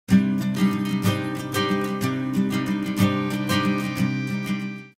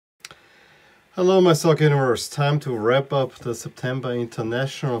Hello, my soccer universe. Time to wrap up the September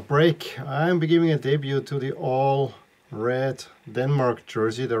international break. I'm giving a debut to the all-red Denmark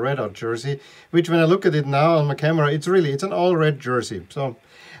jersey, the red-out jersey, which when I look at it now on my camera, it's an all-red jersey. So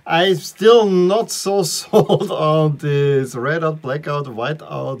I'm still not so sold on this red-out, black-out,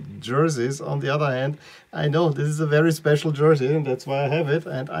 white-out jerseys. On the other hand, I know this is a very special jersey and that's why I have it,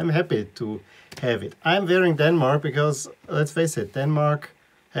 and I'm happy to have it. I'm wearing Denmark because, let's face it, Denmark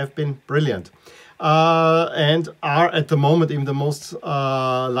have been brilliant and are at the moment even the most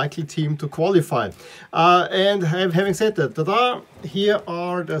likely team to qualify. And having said that, here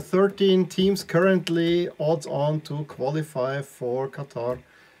are the 13 teams currently odds on to qualify for Qatar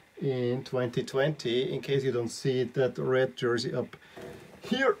in 2020. In case you don't see that red jersey up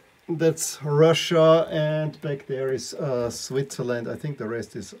here, that's Russia, and back there is Switzerland. I think the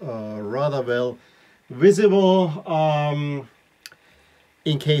rest is rather well visible.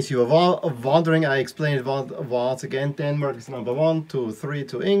 In case you are wondering, I explained it once again. Denmark is number 1, 2, 3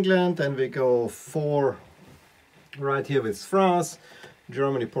 to England. Then we go 4 right here with France,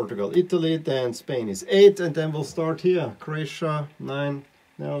 Germany, Portugal, Italy. Then Spain is 8, and then we'll start here. Croatia 9,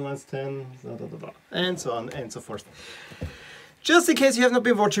 Netherlands 10, and so on and so forth. Just in case you have not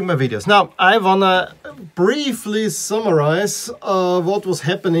been watching my videos. Now, I wanna briefly summarize what was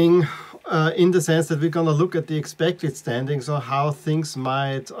happening in the sense that we're going to look at the expected standings, or how things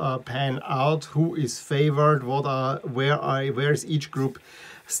might pan out, who is favored, where is each group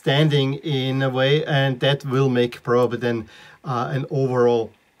standing in a way, and that will make probably then an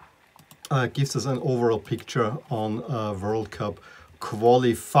overall, gives us an overall picture on World Cup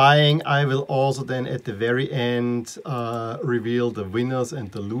qualifying. I will also then at the very end reveal the winners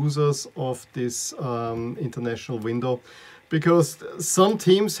and the losers of this international window, because some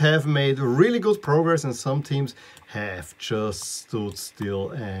teams have made really good progress and some teams have just stood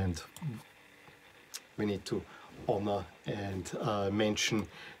still, and we need to honor and mention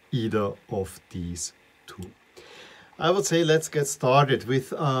either of these two. I would say let's get started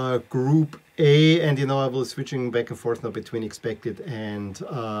with Group A, and I will be switching back and forth now between expected and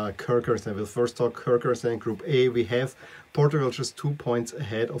Kirkers. I will first talk Kirkers. And Group A, we have Portugal just 2 points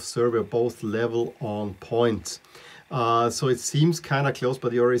ahead of Serbia, both level on points. So it seems kind of close,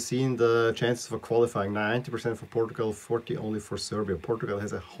 but you already seen the chances for qualifying. 90% for Portugal, 40 only for Serbia. Portugal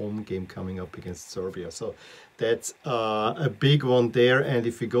has a home game coming up against Serbia, so that's a big one there. And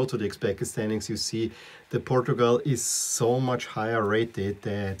if we go to the expected standings, you see that Portugal is so much higher rated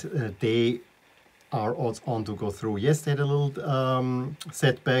that they are odds on to go through. Yes, they had a little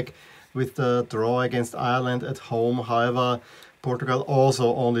setback with the draw against Ireland at home. However, Portugal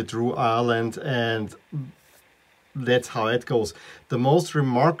also only drew Ireland, and that's how it goes. The most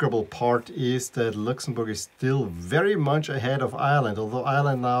remarkable part is that Luxembourg is still very much ahead of Ireland, although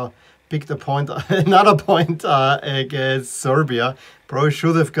Ireland now picked a point, another point against Serbia. Probably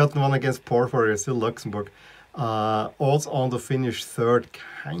should have gotten one against Portugal. Still Luxembourg odds on to finish third.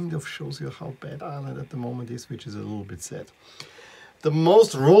 Kind of shows you how bad Ireland at the moment is, which is a little bit sad. The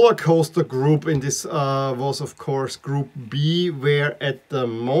most roller coaster group in this was, of course, Group B, where at the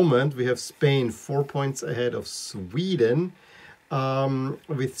moment we have Spain 4 points ahead of Sweden,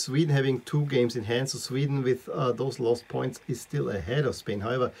 with Sweden having 2 games in hand. So Sweden, with those lost points, is still ahead of Spain.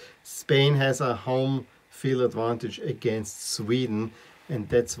 However, Spain has a home field advantage against Sweden, and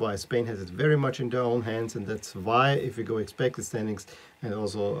that's why Spain has it very much in their own hands. And that's why, if we go expected standings, and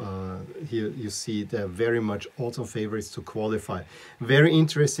also here you see they're very much also favorites to qualify. Very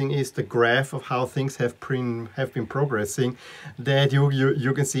interesting is the graph of how things have been progressing. That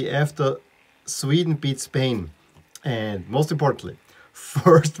you can see after Sweden beat Spain, and most importantly,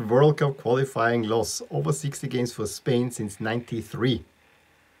 first World Cup qualifying loss, over 60 games for Spain since '93.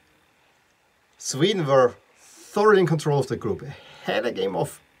 Sweden were thoroughly in control of the group, had a game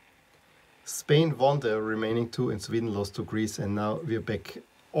off. Spain won the remaining 2 and Sweden lost to Greece, and now we're back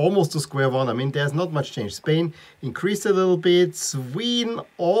almost to square one. I mean, there's not much change. Spain increased a little bit, Sweden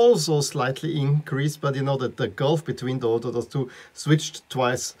also slightly increased, but you know that the gulf between those two switched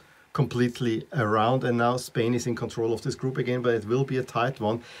twice completely around, and now Spain is in control of this group again, but it will be a tight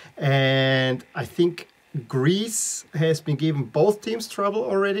one. And I think Greece has been giving both teams trouble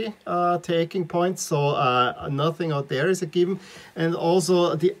already, taking points, so nothing out there is a given. And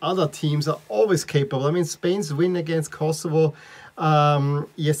also the other teams are always capable. I mean, Spain's win against Kosovo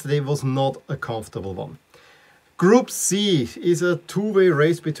yesterday was not a comfortable one. Group C is a two-way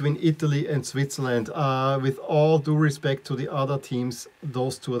race between Italy and Switzerland. With all due respect to the other teams,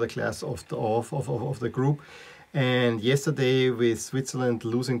 those two are the class of the group. And yesterday, with Switzerland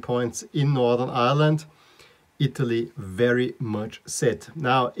losing points in Northern Ireland, Italy very much set.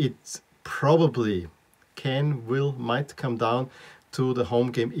 Now, it's probably might come down to the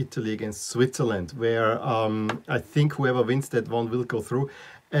home game Italy against Switzerland, where I think whoever wins that one will go through.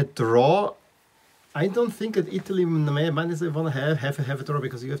 A draw, I don't think that Italy might want to have a draw,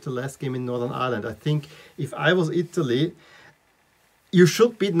 because you have the last game in Northern Ireland. I think if I was Italy, you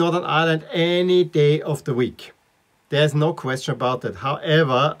should beat Northern Ireland any day of the week. There's no question about that.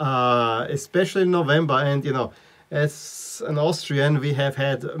 However, especially in November, and you know, as an Austrian, we have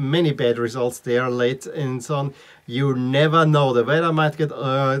had many bad results there late and so on. You never know. The weather might get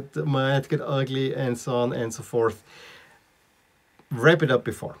ugly and so on and so forth. Wrap it up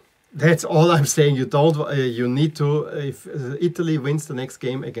before. That's all I'm saying. You need to, if Italy wins the next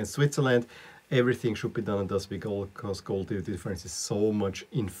game against Switzerland, everything should be done and thus because goal difference is so much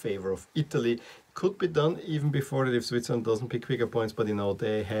in favor of Italy. Could be done even before that if Switzerland doesn't pick quicker points, but you know,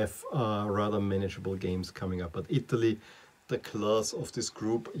 they have rather manageable games coming up. But Italy, the class of this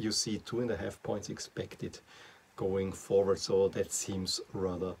group, you see 2.5 points expected going forward, so that seems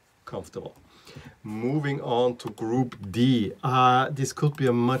rather comfortable. Moving on to Group D. This could be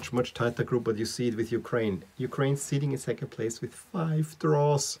a much tighter group, but you see it with Ukraine. Ukraine sitting in second place with 5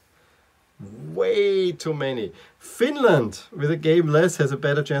 draws. Way too many. Finland, with a game less, has a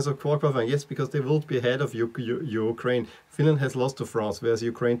better chance of qualifying. Yes, because they will be ahead of Ukraine. Finland has lost to France, whereas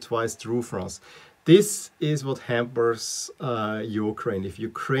Ukraine twice drew France. This is what hampers Ukraine. If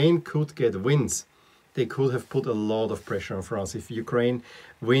Ukraine could get wins, they could have put a lot of pressure on France. If Ukraine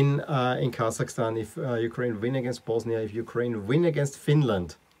win in Kazakhstan, if Ukraine win against Bosnia, if Ukraine win against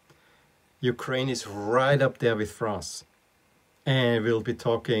Finland, Ukraine is right up there with France. And we'll be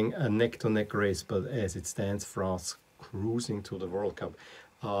talking a neck-to-neck race, but as it stands, France cruising to the World Cup.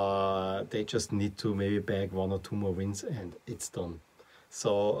 They just need to maybe bag 1 or 2 more wins and it's done.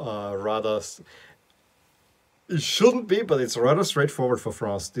 So rather, it shouldn't be, but it's rather straightforward for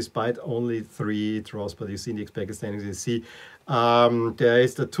France, despite only 3 draws. But you see in the expected standings, you see there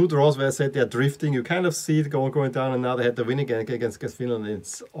is the 2 draws where I said they're drifting. You kind of see it going down, and now they had to win again against Finland.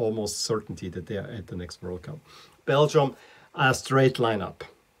 It's almost certainty that they are at the next World Cup. Belgium, a straight lineup.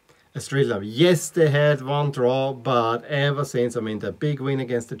 A straight lineup. Yes, they had 1 draw, but ever since, I mean, the big win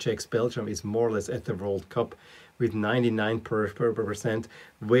against the Czechs, Belgium is more or less at the World Cup with 99%.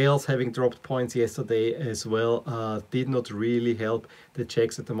 Wales having dropped points yesterday as well did not really help. The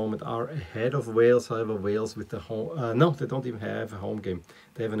Czechs at the moment are ahead of Wales. However, Wales with the home... no, they don't even have a home game.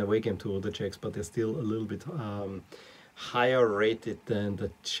 They have an away game to the Czechs, but they're still a little bit... higher rated than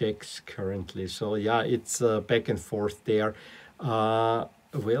the Czechs currently. So yeah, it's back and forth there.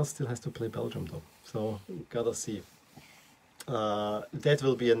 Wales still has to play Belgium though, so gotta see. That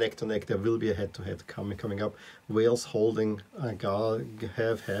will be a neck-to-neck. There will be a head-to-head coming up. Wales holding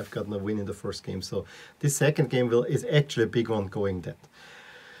have gotten a win in the first game, so this second game is actually a big one going that.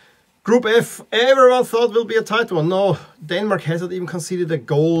 Group F, everyone thought will be a tight one. No, Denmark hasn't even conceded a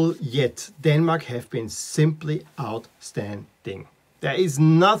goal yet. Denmark have been simply outstanding. There is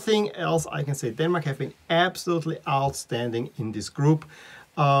nothing else I can say. Denmark have been absolutely outstanding in this group.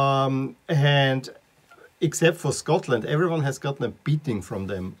 And except for Scotland, everyone has gotten a beating from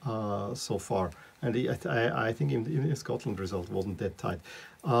them so far. And I think even the Scotland result wasn't that tight.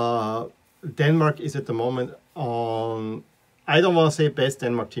 Denmark is at the moment on... I don't want to say best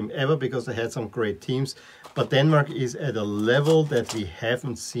Denmark team ever, because they had some great teams, but Denmark is at a level that we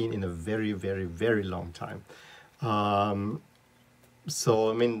haven't seen in a very long time.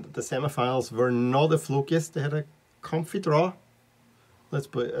 So I mean, the semifinals were not a fluke. Yes, they had a comfy draw.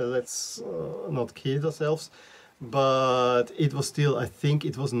 Let's not kid ourselves, but it was still, I think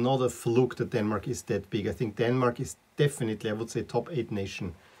it was not a fluke that Denmark is that big. I think Denmark is definitely, I would say, top 8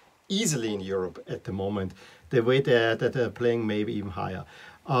 nation easily in Europe at the moment. The way that they're playing, maybe even higher.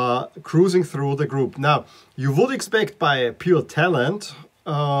 Cruising through the group. Now, you would expect by pure talent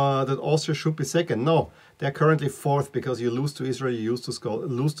that Austria should be second. No, they're currently 4th, because you lose to Israel, you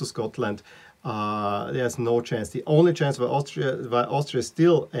lose to Scotland. There's no chance. The only chance why Austria is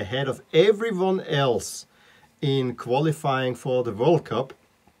still ahead of everyone else in qualifying for the World Cup,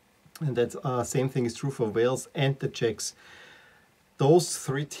 and that same thing is true for Wales and the Czechs. Those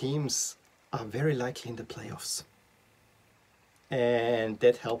 3 teams are very likely in the playoffs. And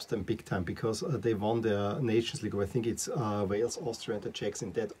that helps them big time, because they won their Nations League. I think it's Wales, Austria and the Czechs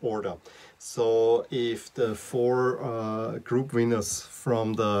in that order. So if the 4 group winners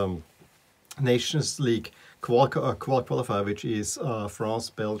from the Nations League qualify, which is France,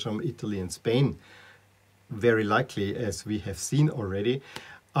 Belgium, Italy and Spain, very likely, as we have seen already,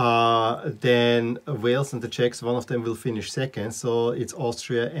 then Wales and the Czechs, one of them will finish second, so it's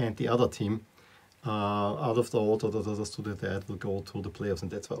Austria and the other team out of the order the two that will go to the playoffs, and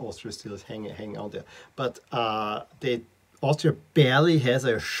that's why Austria still is hanging out there. But Austria barely has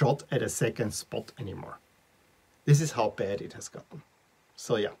a shot at a second spot anymore. This is how bad it has gotten.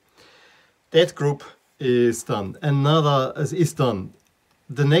 So yeah, that group is done. Another is done.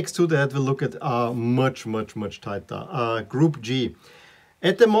 The next two that we'll look at are much tighter. Group G.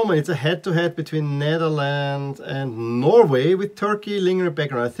 At the moment, it's a head-to-head between Netherlands and Norway, with Turkey lingering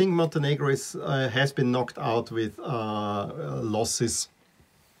background. I think Montenegro has been knocked out with losses,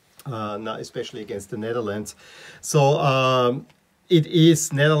 especially against the Netherlands. So it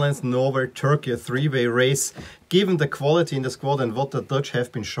is Netherlands, Norway, Turkey, a three-way race. Given the quality in the squad and what the Dutch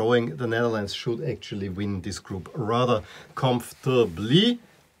have been showing, the Netherlands should actually win this group rather comfortably.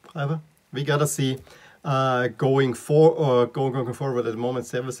 However, we gotta see. Going forward at the moment,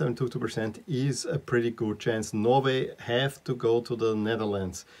 7.722% is a pretty good chance. Norway have to go to the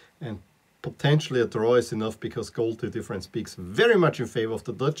Netherlands, and potentially a draw is enough because goal difference speaks very much in favor of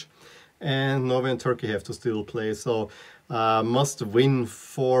the Dutch, and Norway and Turkey have to still play. So must win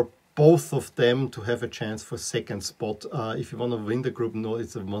for both of them to have a chance for second spot. If you want to win the group, no,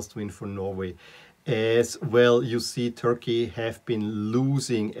 it's a must win for Norway as well. You see Turkey have been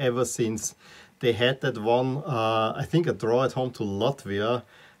losing ever since they had that one, I think a draw at home to Latvia.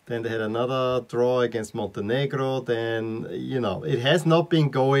 Then they had another draw against Montenegro. Then, you know, it has not been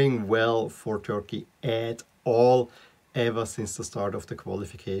going well for Turkey at all ever since the start of the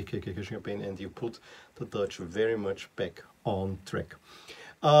qualification campaign. And you put the Dutch very much back on track.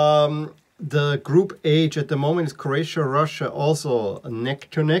 The Group H at the moment is Croatia, Russia, also neck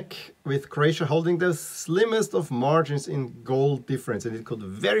to neck, with Croatia holding the slimmest of margins in goal difference, and it could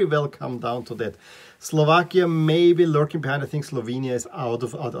very well come down to that. Slovakia may be lurking behind. I think Slovenia is out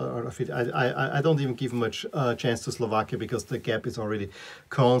of it. I don't even give much chance to Slovakia because the gap is already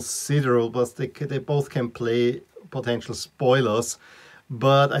considerable, but they both can play potential spoilers.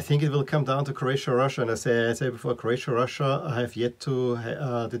 But I think it will come down to Croatia, Russia, and I say before, Croatia, Russia, I have yet to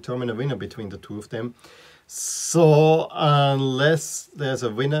determine a winner between the two of them. So unless there's a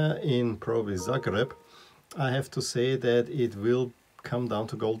winner in probably Zagreb, I have to say that it will come down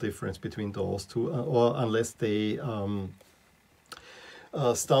to goal difference between those two, or unless they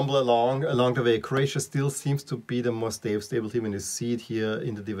stumble along the way. Croatia still seems to be the more stable team, and you see it here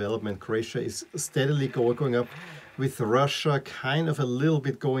in the development. Croatia is steadily going up, with Russia kind of a little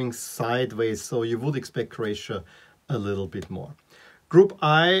bit going sideways, so you would expect Croatia a little bit more. Group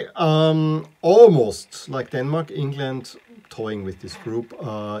I, almost like Denmark, England toying with this group.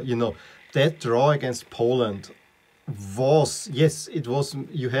 You know, that draw against Poland was, yes, it was,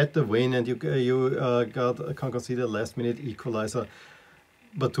 you had the win and you can't concede a last minute equalizer,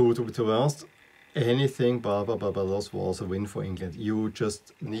 but to be honest, anything but those was a win for England. You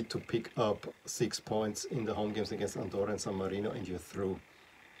just need to pick up 6 points in the home games against Andorra and San Marino and you're through.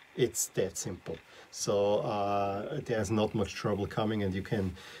 It's that simple. So there's not much trouble coming, and you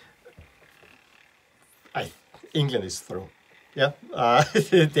can... England is through. Yeah,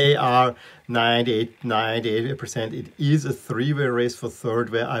 they are 98%. It is a three-way race for third,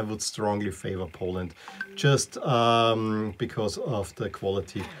 where I would strongly favor Poland, just because of the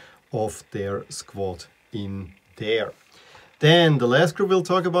quality of their squad in there. Then the last group we'll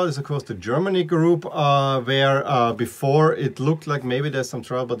talk about is, of course, the Germany group, where before it looked like maybe there's some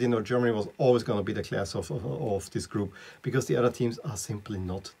trouble, but you know, Germany was always going to be the class of this group, because the other teams are simply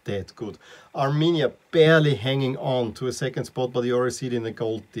not that good. Armenia barely hanging on to a second spot, but you already see it in the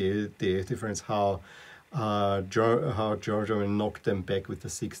goal difference how Georgia knocked them back with a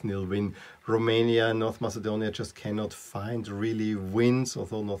 6-0 win. Romania and North Macedonia just cannot find really wins,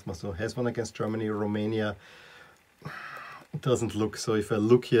 although North Macedonia has won against Germany. Romania doesn't look so. If I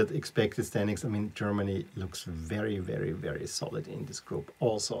look here at expected standings, I mean, Germany looks very solid in this group.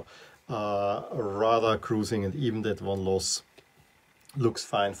 Also rather cruising, and even that one loss looks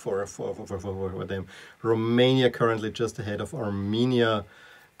fine for them. Romania currently just ahead of Armenia,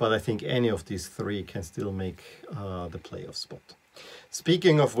 but I think any of these three can still make the playoff spot.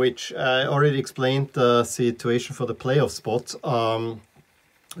 Speaking of which, I already explained the situation for the playoff spot.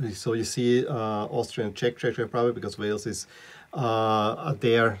 So you see Austria and Czech Republic, because Wales is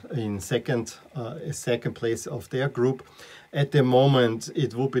there in second place of their group. At the moment,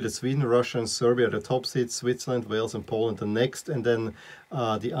 it would be the Sweden, Russia, and Serbia the top seeds, Switzerland, Wales, and Poland the next, and then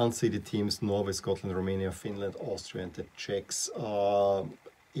the unseeded teams: Norway, Scotland, Romania, Finland, Austria, and the Czechs.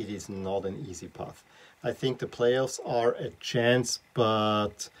 It is not an easy path. I think the playoffs are a chance,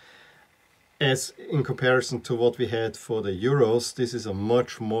 but as in comparison to what we had for the Euros, this is a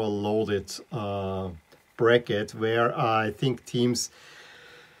much more loaded bracket, where I think teams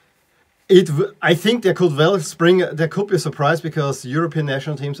I think there could well there could be a surprise because European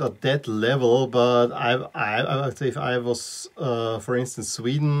national teams are at that level. But I would say if I was, for instance,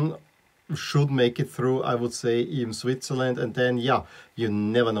 Sweden should make it through. I would say even Switzerland, and then yeah, you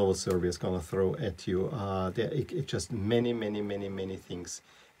never know what Serbia is gonna throw at you. It just many things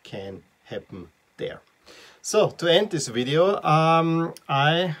can happen there. So to end this video,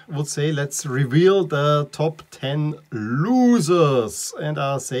 I would say let's reveal the top 10 losers, and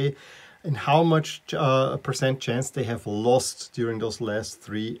I'll say and how much percent chance they have lost during those last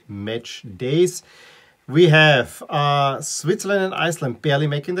 3 match days. We have Switzerland and Iceland barely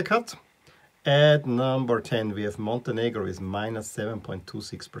making the cut. At number 10 we have Montenegro is minus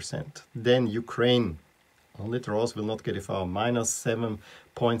 7.26%. Then Ukraine, only draws, will not get it far, minus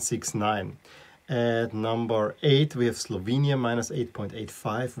 7.69%. At number 8 we have Slovenia minus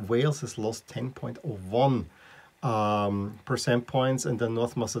 8.85%. Wales has lost 10.01 percent points, and then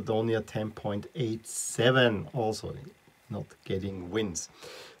North Macedonia 10.87, also not getting wins.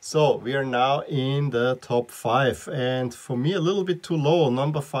 So we are now in the top 5, and for me a little bit too low.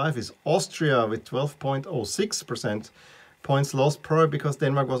 Number 5 is Austria with 12.06% points lost, probably because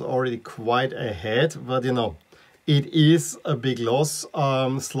Denmark was already quite ahead, but you know, it is a big loss.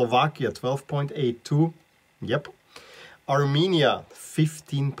 Slovakia 12.82, yep. Armenia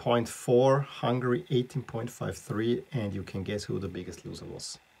 15.4, Hungary 18.53, and you can guess who the biggest loser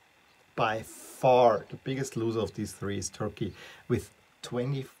was. By far the biggest loser of these 3 is Turkey with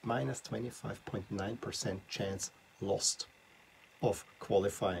minus 25.9% chance lost of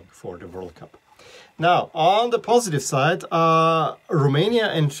qualifying for the World Cup. Now, on the positive side,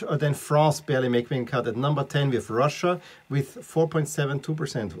 Romania and then France barely making cut. At number 10 we have Russia with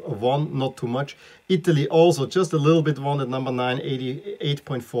 4.72%, won, not too much. Italy also just a little bit won at number 9,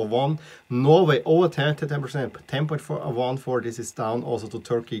 88.41. Norway over 10%, 10.14. This is down also to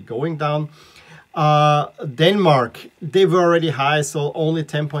Turkey going down. Denmark, they were already high, so only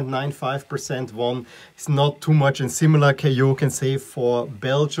 10.95% won. It's not too much, and similar you can say for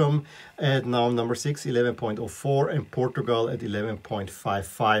Belgium at now number 6, 11.04, and Portugal at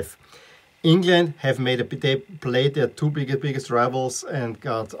 11.55. England have made they played their 2 biggest rivals and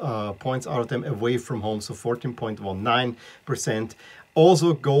got points out of them away from home, so 14.19%.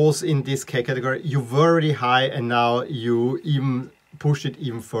 Also goes in this category. You were already high, and now you even push it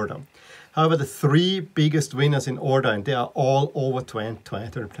even further. However, the 3 biggest winners in order, and they are all over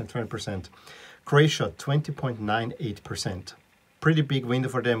 20%. Croatia, 20.98%. Pretty big winner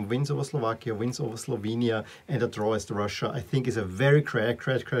for them. Wins over Slovakia, wins over Slovenia, and a draw as Russia. I think is a very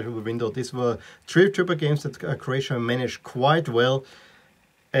credible window. These were 3 triple games that Croatia managed quite well.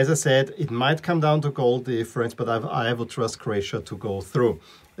 As I said, it might come down to goal difference, but I would trust Croatia to go through.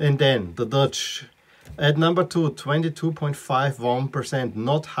 And then the Dutch. At number 2, 22.51%,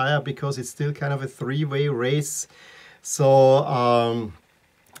 not higher because it's still kind of a 3-way race. So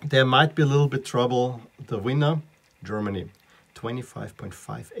there might be a little bit trouble. The winner, Germany,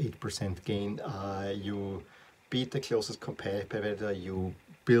 25.58% gain. You beat the closest competitor, you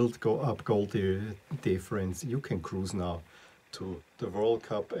go up goal difference. You can cruise now to the World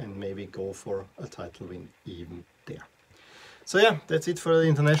Cup and maybe go for a title win even there. So yeah, that's it for the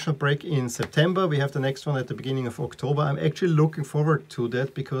international break in September. We have the next one at the beginning of October. I'm actually looking forward to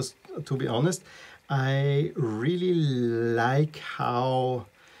that because, to be honest, I really like how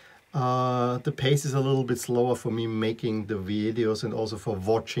the pace is a little bit slower for me making the videos and also for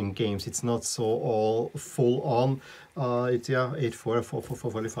watching games. It's not so all full on. It's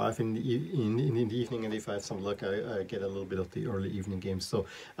 4:45 in the evening, and if I have some luck, I get a little bit of the early evening games. So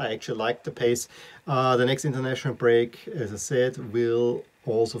I actually like the pace. The next international break, as I said, will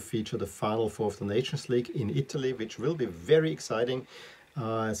also feature the Final Four of the Nations League in Italy, which will be very exciting.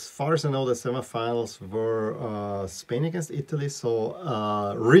 As far as I know, the semifinals were Spain against Italy, so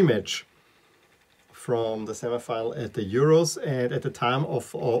rematch from the semifinal at the Euros, and at the time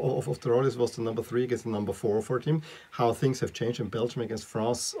of the road, this was the number 3 against the number 4 for team. How things have changed in Belgium against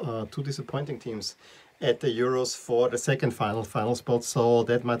France, 2 disappointing teams at the Euros for the second final spot, so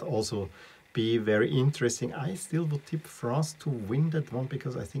that might also be very interesting. I still would tip France to win that one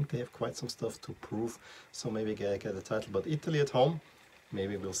because I think they have quite some stuff to prove, so maybe get a title, but Italy at home,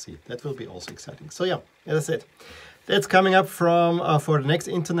 maybe we'll see. That will be also exciting. So yeah, as I said, that's coming up from for the next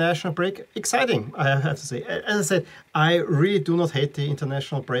international break. Exciting, I have to say. As I said, I really do not hate the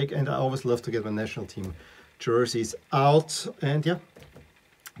international break, and I always love to get my national team jerseys out. And yeah,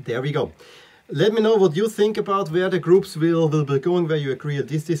 there we go. Let me know what you think about where the groups will be going, where you agree or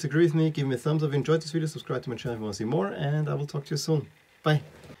disagree with me. Give me a thumbs up if you enjoyed this video, subscribe to my channel if you want to see more, and I will talk to you soon. Bye.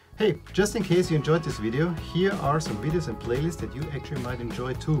 Hey, just in case you enjoyed this video, here are some videos and playlists that you actually might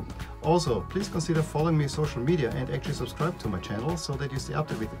enjoy too. Also, please consider following me on social media and actually subscribe to my channel so that you stay up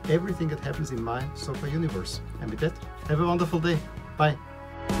to date with everything that happens in my soccer universe. And with that, have a wonderful day. Bye.